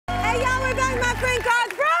friend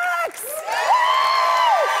Garth Brooks!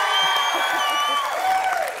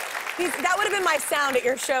 That would have been my sound at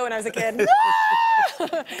your show when I was a kid.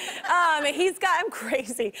 I'm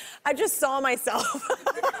crazy. I just saw myself.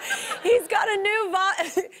 He's got a new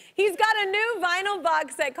vinyl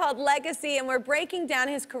box set called Legacy, and we're breaking down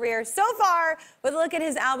his career so far with a look at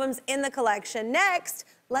his albums in the collection. Next,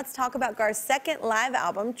 let's talk about Garth's second live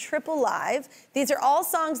album, Triple Live. These are all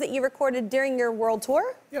songs that you recorded during your world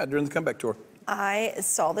tour? Yeah, during the comeback tour. I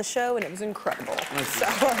saw the show, and it was incredible.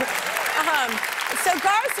 So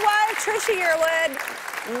Garth's wife, Trisha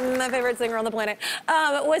Yearwood, my favorite singer on the planet,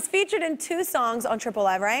 was featured in 2 songs on Triple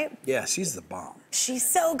Live, right? Yeah, she's the bomb. She's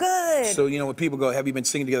so good. So, you know, when people go, have you been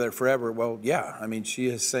singing together forever? Well, yeah. I mean, she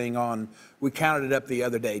has sang on, we counted it up the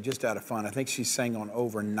other day, just out of fun. I think she sang on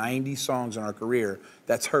over 90 songs in our career.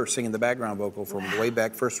 That's her singing the background vocal from way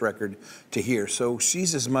back first record to here. So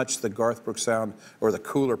she's as much the Garth Brooks sound, or the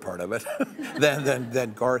cooler part of it,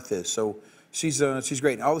 than Garth is. So she's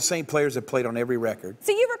great. And all the same players have played on every record.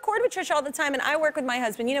 So you record with Trisha all the time, and I work with my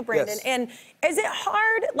husband, you know, Brandon. Yes. And is it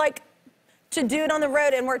hard, like, to do it on the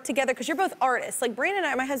road and work together? Because you're both artists. Like, Brandon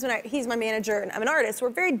and I, my husband, he's my manager, and I'm an artist. We're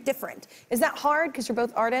very different. Is that hard because you're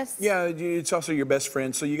both artists? Yeah, it's also your best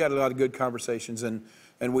friend, so you got a lot of good conversations, and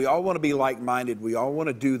we all want to be like-minded. We all want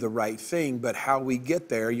to do the right thing, but how we get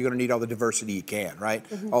there, you're going to need all the diversity you can, right?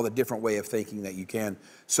 All the different way of thinking that you can.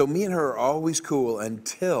 So me and her are always cool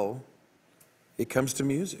until it comes to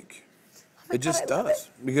music. It just does.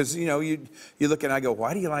 Because, you know, you look and I go,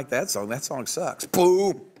 why do you like that song? That song sucks.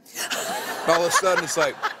 Boom! All of a sudden it's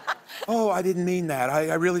like, oh, I didn't mean that.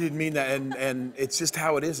 I really didn't mean that. And it's just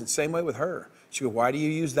how it is. And same way with her. She goes, why do you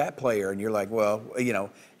use that player? And you're like, well, you know,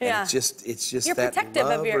 and it's just you're that protective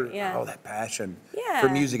love of your, that passion for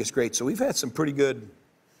music is great. So we've had some pretty good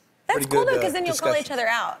That's cool, though, because then you'll call each discussions. other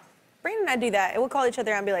out. Brandon and I do that. We'll call each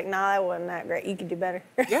other out and be like, nah, that wasn't that great. You could do better.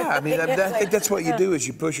 Yeah, I mean, I think that's what you do is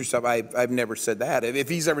you push yourself. I've never said that. If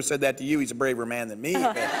he's ever said that to you, he's a braver man than me.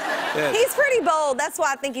 But, yeah. He's pretty bold. That's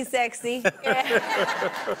why I think he's sexy.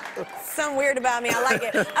 Something weird about me. I like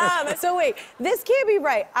it. So wait, this can't be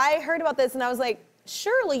right. I heard about this and I was like,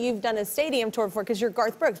 surely you've done a stadium tour before because you're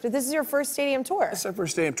Garth Brooks, but this is your first stadium tour. It's our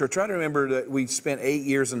first stadium tour. Try to remember that we spent 8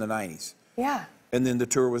 years in the 90s. Yeah. And then the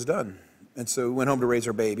tour was done. And so we went home to raise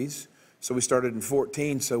our babies. So we started in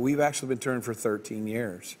 14, so we've actually been touring for 13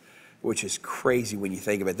 years, which is crazy when you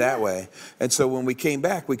think of it that way. And so when we came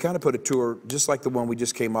back, we kind of put a tour just like the one we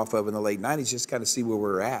just came off of in the late 90s, just kind of see where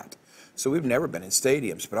we're at. So we've never been in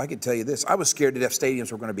stadiums, but I can tell you this, I was scared to death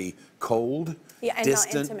stadiums were going to be cold, and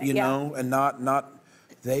distant, not intimate, you know, and not,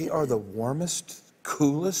 they are the warmest,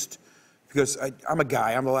 coolest, because I'm a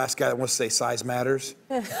guy, I'm the last guy that wants to say size matters.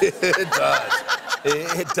 It does.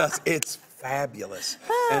 It does. It's fabulous.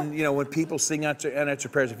 And, you know, when people sing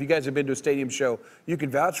unanswered prayers, if you guys have been to a stadium show, you can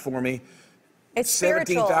vouch for me. It's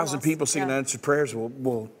 17,000 people singing unanswered prayers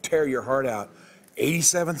will tear your heart out.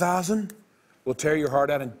 87,000 will tear your heart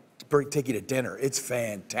out and take you to dinner. It's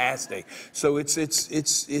fantastic. So it's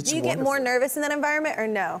Do you get more nervous in that environment or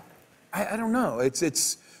no? I don't know.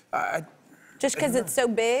 Just because it's so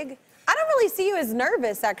big? I don't really see you as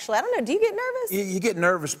nervous, actually. I don't know. Do you get nervous? You get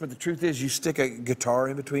nervous, but the truth is you stick a guitar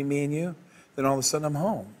in between me and you, then all of a sudden I'm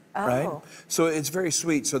home, right? So it's very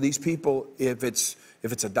sweet. So these people, if it's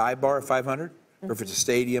a dive bar of 500, or if it's a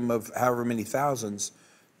stadium of however many thousands,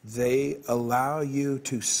 they allow you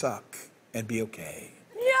to suck and be okay.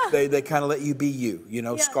 Yeah. They kind of let you be you, you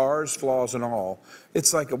know, scars, flaws, and all.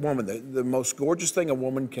 It's like a woman. The most gorgeous thing a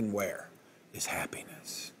woman can wear is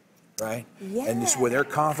happiness. Right? Yeah. And just when they're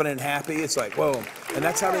confident and happy, it's like, whoa. And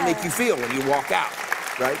that's how they make you feel when you walk out,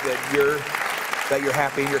 right? That you're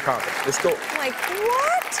happy and you're confident. It's cool. Like,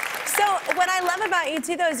 what? So what I love about you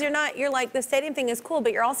too, though, is you're like, the stadium thing is cool,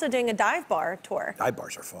 but you're also doing a dive bar tour. Dive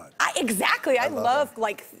bars are fun. Exactly. I love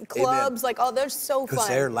like clubs. Like, oh, they're so fun. Because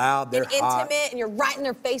they're loud, they're hot. Intimate, and you're right in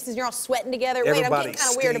their faces, and you're all sweating together. Wait, I'm getting kind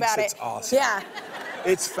of weird about it. It's awesome. Yeah.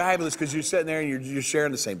 It's fabulous because you're sitting there and you're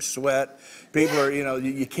sharing the same sweat. People are, you know,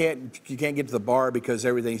 you can't get to the bar because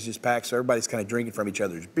everything's just packed, so everybody's kind of drinking from each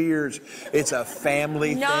other's beers. It's a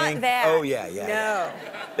family thing. Not that. Oh yeah. No.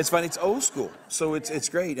 It's fun. It's old school, so it's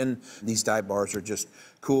great. And these dive bars are just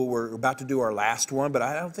cool. We're about to do our last one, but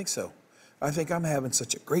I don't think so. I think I'm having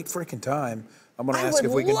such a great freaking time. I'm going to ask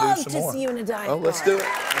if we can do some more. I would love to see you in a dive bar. Oh, let's do it.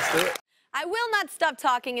 Let's do it. I will not stop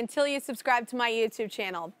talking until you subscribe to my YouTube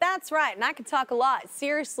channel. That's right, and I can talk a lot.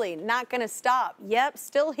 Seriously, not gonna stop. Yep,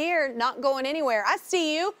 still here, not going anywhere. I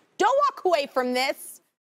see you. Don't walk away from this.